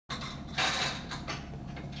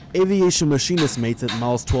Aviation Machinist Mates at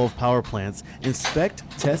Miles 12 power plants inspect,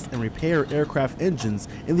 test, and repair aircraft engines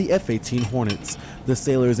in the F-18 Hornets. The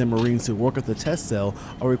sailors and Marines who work at the test cell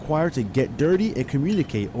are required to get dirty and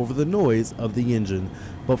communicate over the noise of the engine.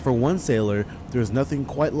 But for one sailor, there's nothing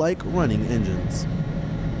quite like running engines.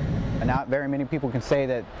 Not very many people can say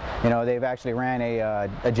that, they've actually ran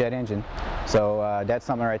a jet engine. So that's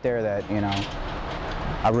something right there that,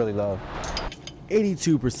 I really love.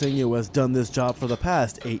 82 Briseno has done this job for the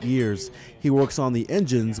past 8 years. He works on the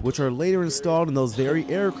engines, which are later installed in those very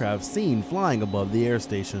aircraft seen flying above the air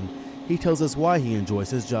station. He tells us why he enjoys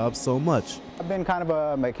his job so much. I've been kind of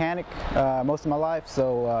a mechanic most of my life,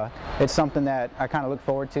 so it's something that I kind of look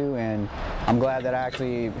forward to, and I'm glad that I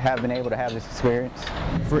actually have been able to have this experience.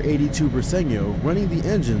 For 82 Briseno, running the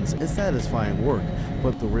engines is satisfying work,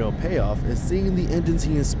 but the real payoff is seeing the engines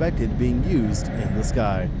he inspected being used in the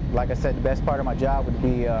sky. Like I said, the best part of my job would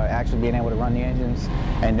be actually being able to run the engines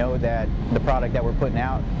and know that the product that we're putting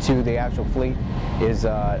out to the actual fleet is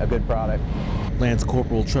a good product. Lance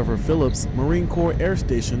Corporal Trevor Phillips, Marine Corps Air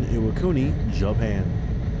Station Iwakuni, Japan.